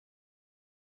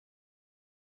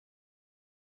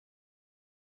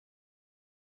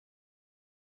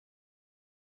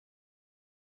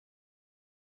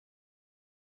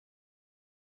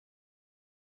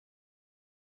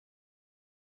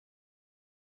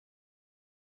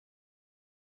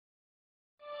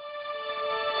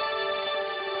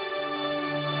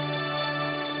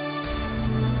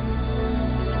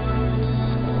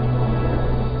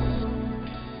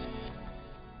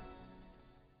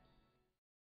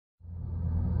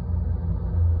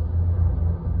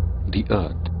The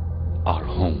Earth, our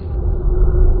home,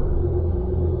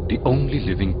 the only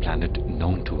living planet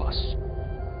known to us.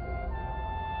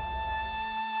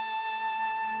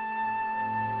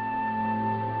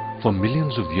 For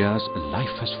millions of years,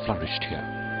 life has flourished here.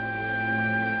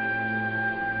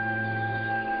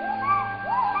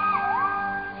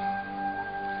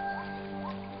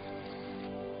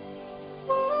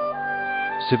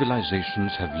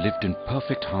 Civilizations have lived in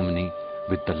perfect harmony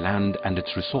with the land and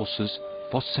its resources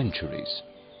for centuries.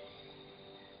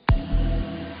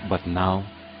 But now,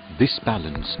 this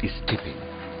balance is tipping.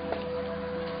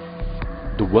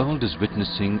 The world is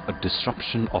witnessing a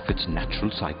disruption of its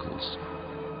natural cycles.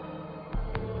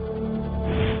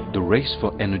 The race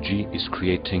for energy is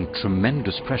creating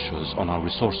tremendous pressures on our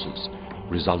resources,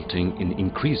 resulting in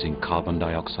increasing carbon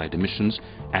dioxide emissions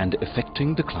and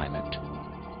affecting the climate.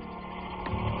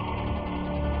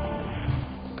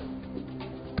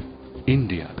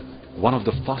 India, one of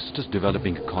the fastest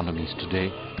developing economies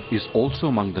today, is also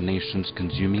among the nations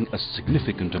consuming a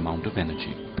significant amount of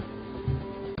energy.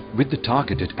 With the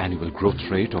targeted annual growth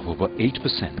rate of over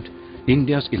 8%,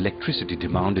 India's electricity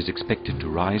demand is expected to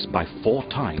rise by 4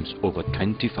 times over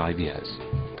 25 years.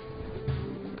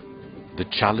 The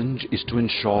challenge is to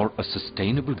ensure a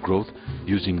sustainable growth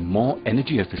using more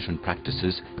energy efficient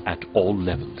practices at all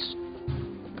levels.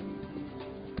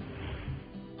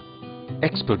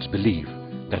 Experts believe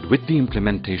that with the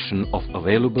implementation of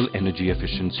available energy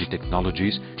efficiency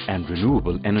technologies and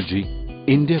renewable energy,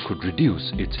 India could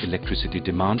reduce its electricity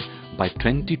demand by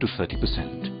 20 to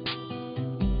 30%.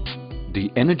 The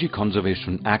Energy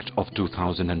Conservation Act of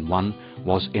 2001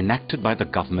 was enacted by the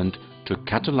government to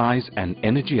catalyze an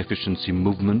energy efficiency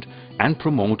movement and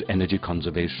promote energy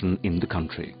conservation in the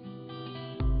country.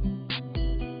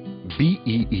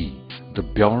 BEE, the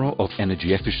Bureau of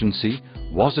Energy Efficiency,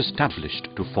 was established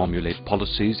to formulate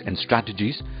policies and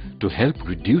strategies to help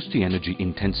reduce the energy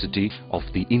intensity of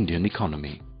the Indian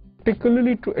economy.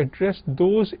 Particularly to address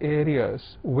those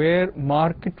areas where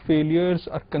market failures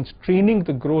are constraining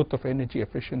the growth of energy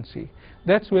efficiency.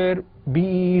 That's where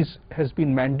BEE has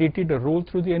been mandated a role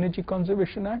through the Energy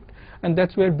Conservation Act, and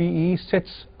that's where BEE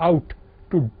sets out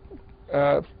to,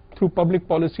 through public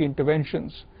policy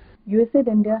interventions. USAID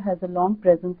India has a long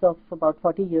presence of about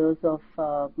 40 years of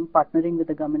partnering with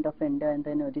the Government of India in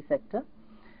the energy sector.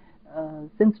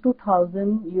 Since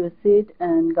 2000, USAID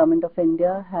and Government of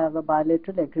India have a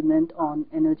bilateral agreement on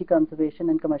energy conservation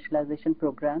and commercialization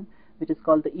program, which is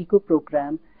called the ECO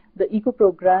program. The ECO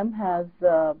program has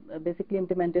basically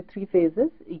implemented 3 phases: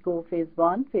 ECO phase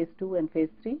 1, phase 2 and phase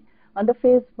 3. Under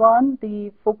phase 1,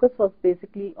 the focus was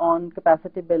basically on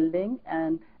capacity building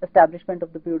and establishment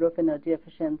of the Bureau of Energy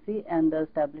Efficiency and the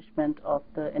establishment of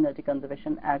the Energy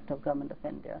Conservation Act of Government of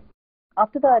India.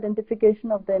 After the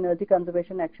identification of the Energy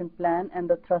Conservation Action Plan and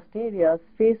the thrust areas,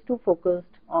 phase 2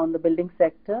 focused on the building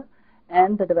sector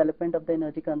and the development of the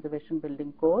Energy Conservation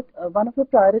Building Code. One of the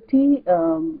priority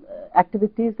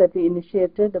activities that we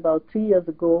initiated about 3 years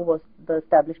ago was the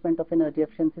establishment of energy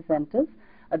efficiency centers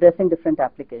addressing different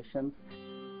applications.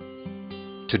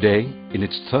 Today, in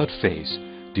its 3rd phase,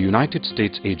 the United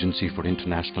States Agency for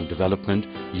International Development,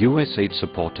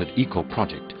 USAID-supported ECO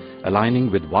project,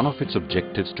 aligning with one of its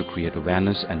objectives to create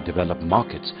awareness and develop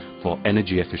markets for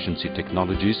energy efficiency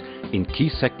technologies in key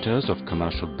sectors of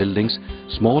commercial buildings,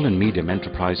 small and medium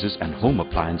enterprises and home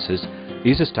appliances,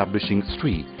 is establishing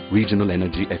 3 regional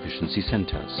energy efficiency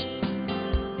centers.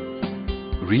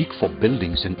 REEC for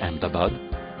buildings in Ahmedabad,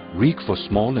 REEC for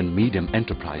small and medium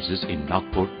enterprises in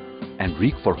Nagpur, and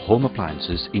REEC for home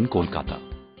appliances in Kolkata.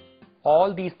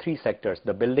 All these 3 sectors,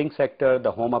 the building sector,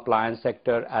 the home appliance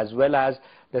sector, as well as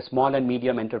the small and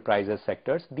medium enterprises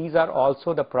sectors, these are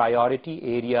also the priority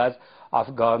areas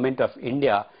of Government of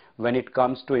India when it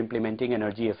comes to implementing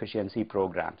energy efficiency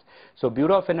programs. So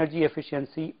Bureau of Energy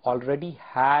Efficiency already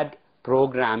had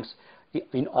programs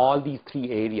in all these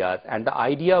 3 areas, and the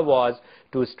idea was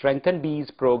to strengthen these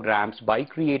programs by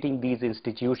creating these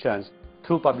institutions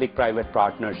through public-private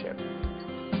partnership.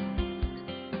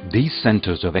 These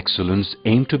centers of excellence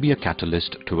aim to be a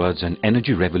catalyst towards an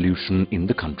energy revolution in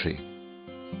the country.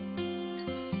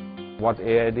 What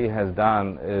AID has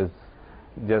done is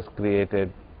just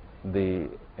created the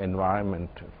environment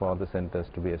for the centers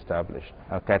to be established,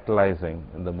 catalyzing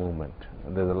the movement.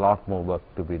 There's a lot more work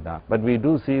to be done. But we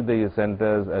do see these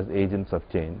centers as agents of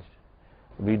change.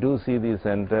 We do see these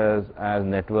centers as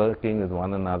networking with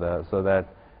one another so that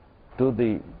to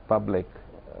the public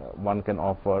one can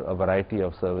offer a variety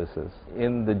of services.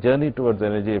 In the journey towards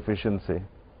energy efficiency,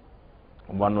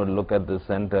 one would look at the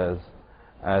centers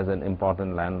as an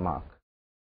important landmark.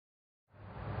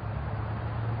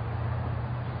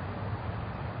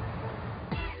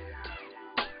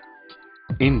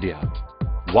 India,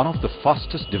 one of the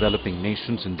fastest developing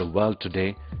nations in the world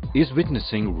today, is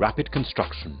witnessing rapid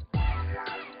construction,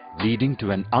 leading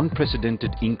to an unprecedented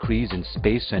increase in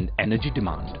space and energy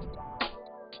demand.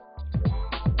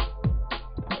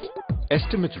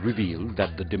 Estimates reveal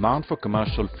that the demand for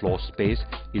commercial floor space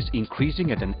is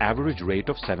increasing at an average rate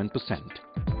of 7%,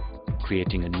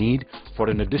 creating a need for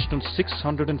an additional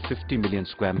 650 million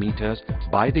square meters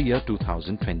by the year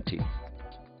 2020.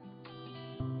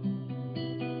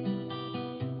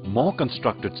 More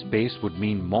constructed space would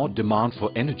mean more demand for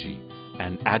energy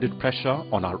and added pressure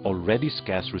on our already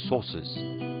scarce resources.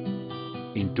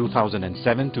 In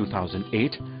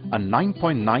 2007-2008, a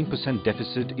 9.9%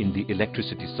 deficit in the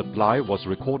electricity supply was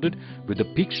recorded with a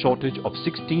peak shortage of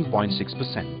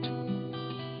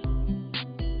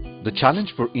 16.6%. The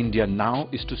challenge for India now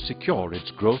is to secure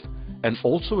its growth and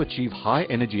also achieve high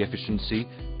energy efficiency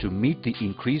to meet the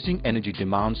increasing energy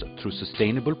demands through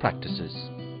sustainable practices.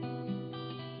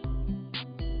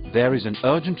 There is an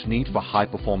urgent need for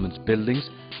high-performance buildings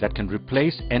that can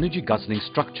replace energy-guzzling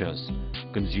structures,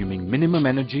 consuming minimum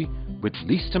energy with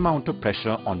least amount of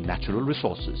pressure on natural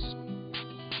resources.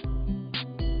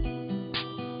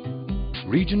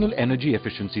 Regional energy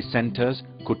efficiency centers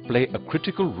could play a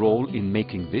critical role in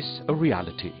making this a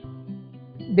reality.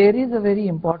 There is a very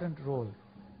important role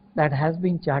that has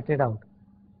been charted out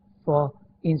for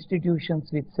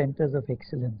institutions with centers of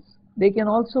excellence. They can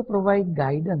also provide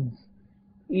guidance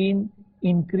in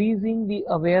increasing the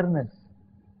awareness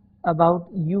about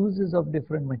uses of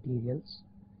different materials,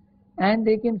 and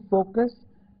they can focus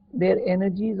their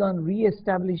energies on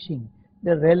re-establishing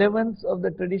the relevance of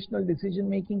the traditional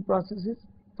decision-making processes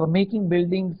for making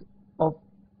buildings of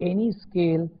any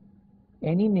scale,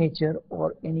 any nature,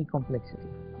 or any complexity.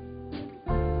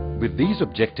 With these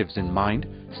objectives in mind,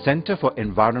 Center for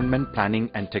Environment Planning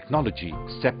and Technology,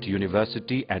 CEPT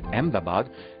University at Ahmedabad,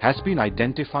 has been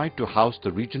identified to house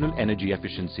the Regional Energy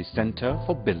Efficiency Center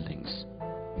for Buildings.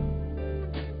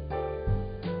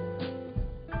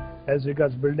 As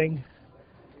regards building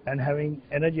and having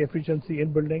energy efficiency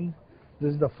in building,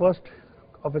 this is the first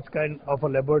of its kind of a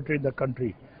laboratory in the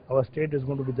country. Our state is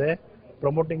going to be there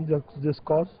promoting this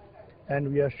cause,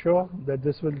 and we are sure that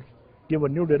this will give a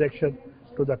new direction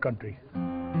to the country.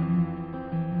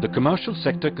 The commercial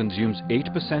sector consumes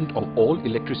 8% of all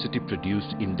electricity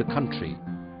produced in the country,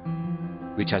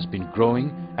 which has been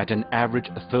growing at an average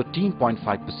of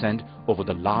 13.5% over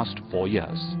the last 4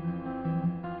 years.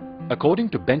 According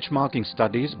to benchmarking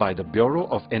studies by the Bureau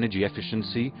of Energy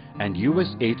Efficiency and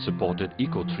USAID-supported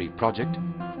Eco3 project,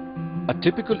 a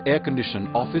typical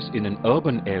air-conditioned office in an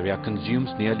urban area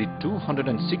consumes nearly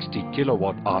 260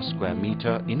 kilowatt-hour square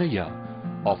meter in a year,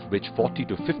 of which 40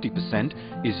 to 50%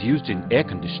 is used in air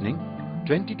conditioning,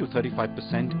 20 to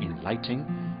 35% in lighting,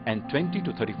 and 20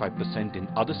 to 35% in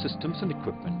other systems and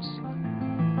equipments.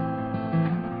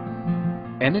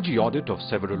 Energy audit of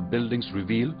several buildings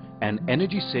reveal an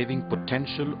energy saving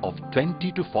potential of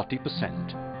 20 to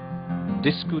 40%.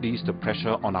 This could ease the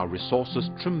pressure on our resources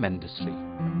tremendously.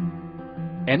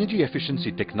 Energy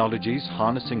efficiency technologies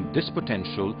harnessing this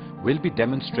potential will be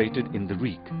demonstrated in the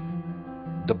REEC.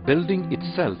 The building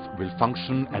itself will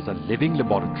function as a living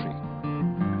laboratory.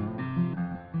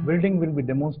 Building will be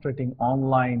demonstrating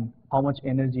online how much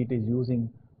energy it is using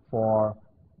for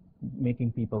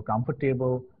making people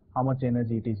comfortable, how much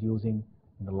energy it is using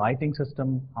in the lighting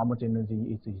system, how much energy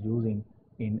it is using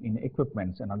in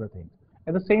equipments and other things.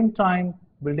 At the same time,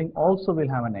 building also will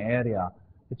have an area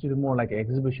which is more like an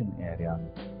exhibition area.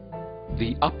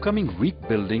 The upcoming REEC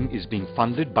building is being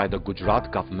funded by the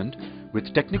Gujarat government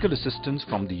with technical assistance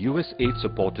from the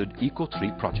USAID-supported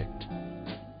Eco3 project.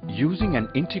 Using an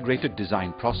integrated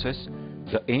design process,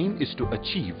 the aim is to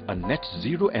achieve a net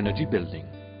zero energy building.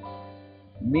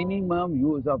 Minimum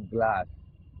use of glass,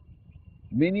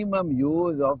 minimum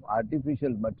use of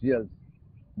artificial materials,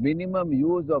 minimum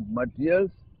use of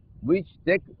materials which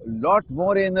take a lot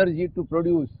more energy to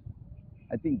produce.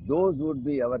 I think those would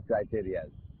be our criteria.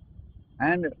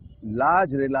 And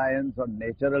large reliance on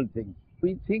natural things.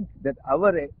 We think that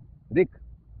our RIC,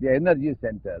 the Energy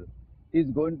Center, is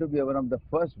going to be one of the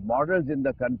first models in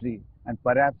the country, and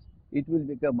perhaps it will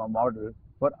become a model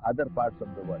for other parts of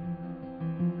the world.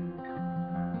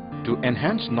 To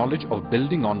enhance knowledge of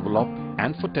building envelope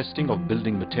and for testing of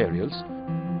building materials,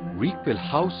 REEC will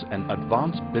house an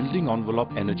advanced building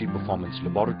envelope energy performance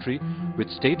laboratory with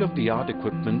state-of-the-art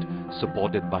equipment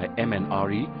supported by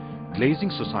MNRE, Glazing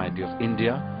Society of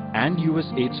India and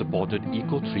USAID-supported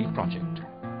Eco3 project.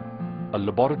 A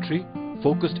laboratory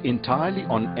focused entirely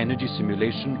on energy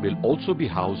simulation will also be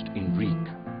housed in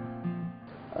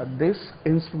REEC. This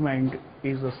instrument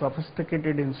is a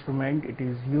sophisticated instrument. It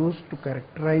is used to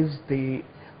characterize the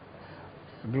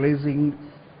glazing,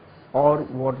 or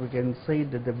what we can say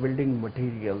that the building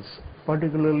materials,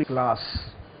 particularly glass.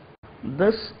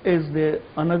 This is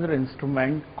another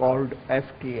instrument called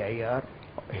FTIR.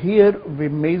 Here we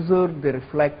measure the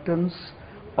reflectance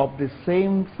of the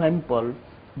same sample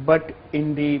but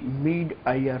in the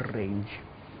mid-IR range.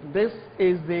 This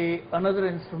is another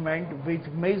instrument which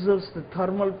measures the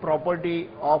thermal property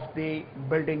of the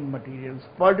building materials,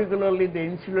 particularly the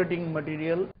insulating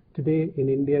material. Today in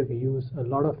India we use a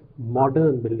lot of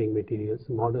modern building materials,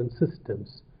 modern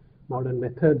systems, modern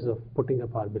methods of putting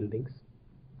up our buildings.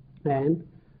 And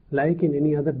like in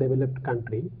any other developed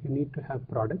country, you need to have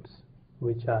products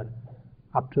which are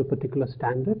up to a particular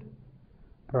standard,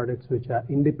 products which are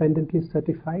independently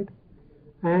certified,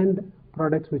 and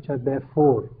products which are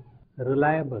therefore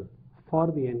reliable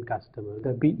for the end customer.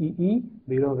 The BEE,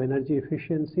 Bureau of Energy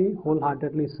Efficiency,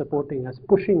 wholeheartedly supporting us,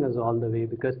 pushing us all the way,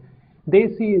 because they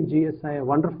see in GSI a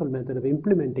wonderful method of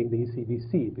implementing the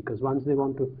ECBC, because once they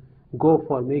want to go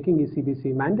for making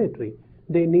ECBC mandatory,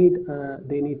 they need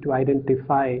to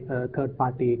identify a third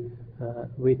party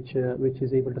which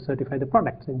is able to certify the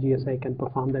products, and GSI can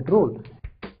perform that role.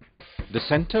 The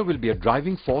centre will be a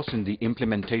driving force in the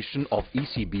implementation of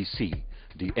ECBC,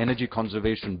 the Energy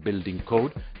Conservation Building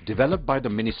Code developed by the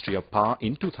Ministry of Power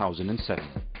in 2007.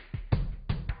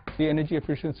 The energy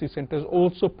efficiency centers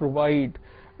also provide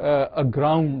a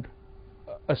ground,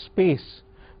 a space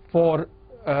for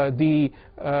the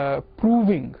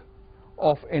proving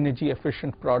of energy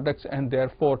efficient products, and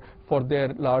therefore for their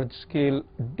large scale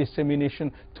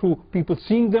dissemination through people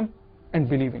seeing them and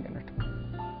believing in it.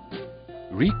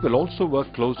 REEC will also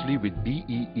work closely with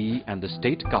BEE and the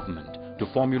state government to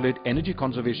formulate energy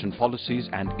conservation policies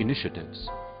and initiatives.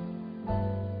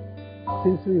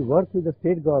 Since we work with the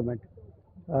state government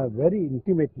very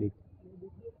intimately,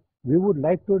 we would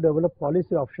like to develop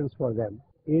policy options for them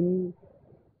in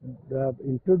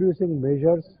introducing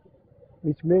measures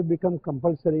which may become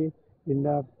compulsory in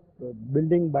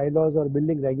building bylaws or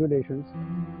building regulations.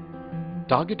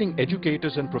 Targeting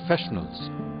educators and professionals,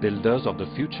 builders of the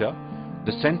future,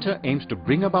 the centre aims to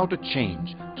bring about a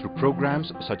change through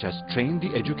programs such as Train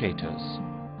the Educators.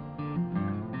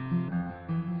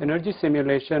 Energy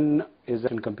simulation is a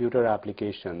computer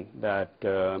application that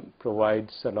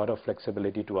provides a lot of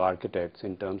flexibility to architects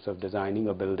in terms of designing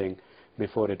a building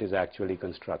before it is actually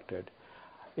constructed.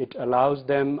 It allows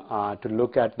them to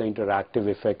look at the interactive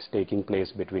effects taking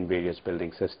place between various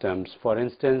building systems. For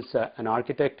instance, an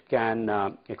architect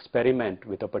can experiment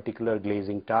with a particular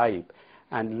glazing type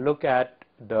and look at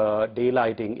the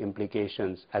daylighting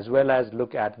implications, as well as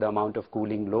look at the amount of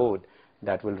cooling load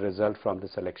that will result from the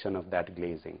selection of that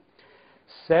glazing.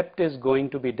 CEPT is going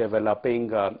to be developing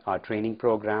training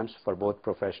programs for both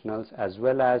professionals as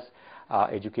well as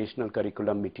educational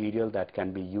curriculum material that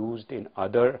can be used in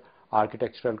other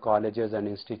architectural colleges and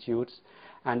institutes,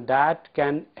 and that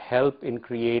can help in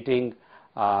creating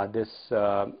this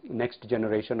next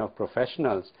generation of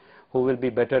professionals who will be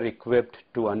better equipped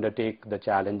to undertake the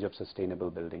challenge of sustainable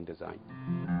building design.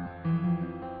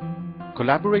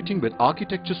 Collaborating with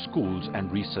architecture schools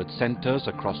and research centres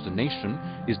across the nation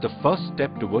is the first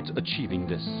step towards achieving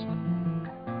this.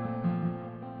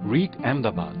 REEC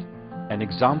Ahmedabad, an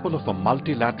example of a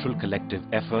multilateral collective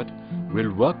effort,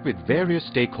 will work with various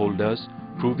stakeholders,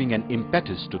 proving an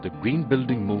impetus to the green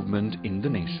building movement in the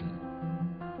nation.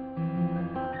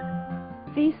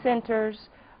 These centers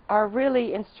are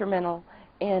really instrumental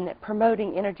in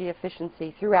promoting energy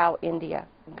efficiency throughout India.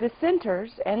 The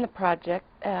centers and the project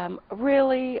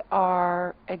really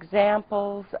are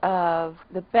examples of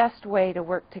the best way to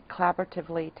work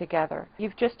collaboratively together.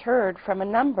 You've just heard from a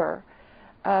number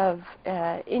of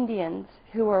Indians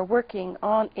who are working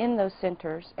in those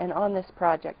centers and on this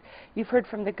project. You've heard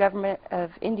from the Government of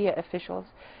India officials.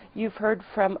 You've heard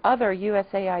from other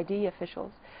USAID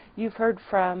officials. You've heard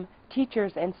from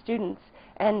teachers and students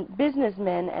and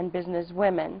businessmen and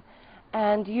businesswomen.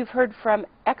 And you've heard from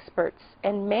experts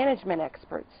and management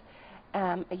experts.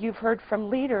 You've heard from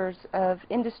leaders of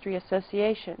industry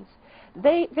associations.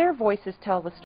 Their voices tell the story.